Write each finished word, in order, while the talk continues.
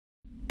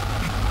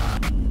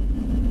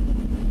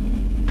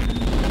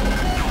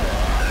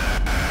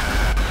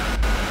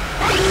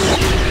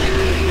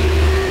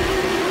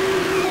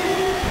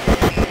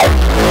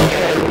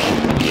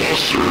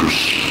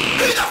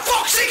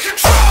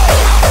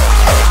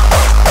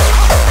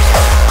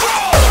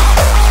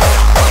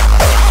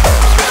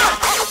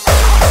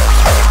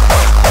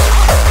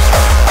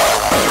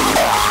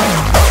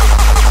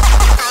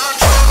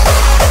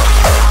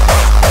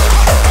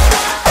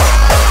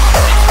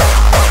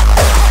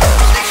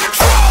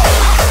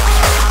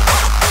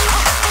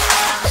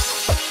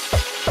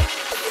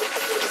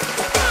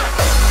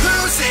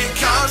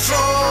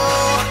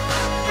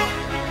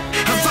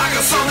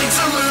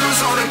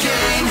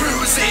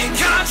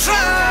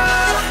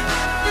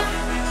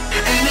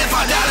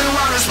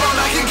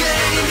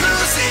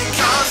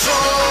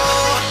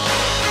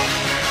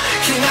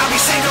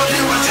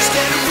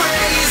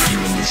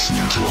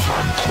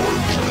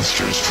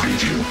Monsters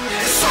preview.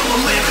 So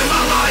I'm living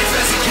my life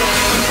as a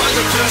game. Am I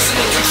the person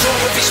in control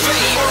of his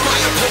fate? Or am I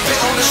a puppet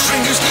on a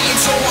string who's getting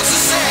told what to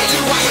say?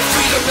 Do I have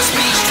freedom of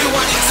speech? Do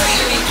I dictate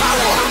any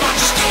power? Or am I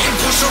just getting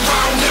pushed around?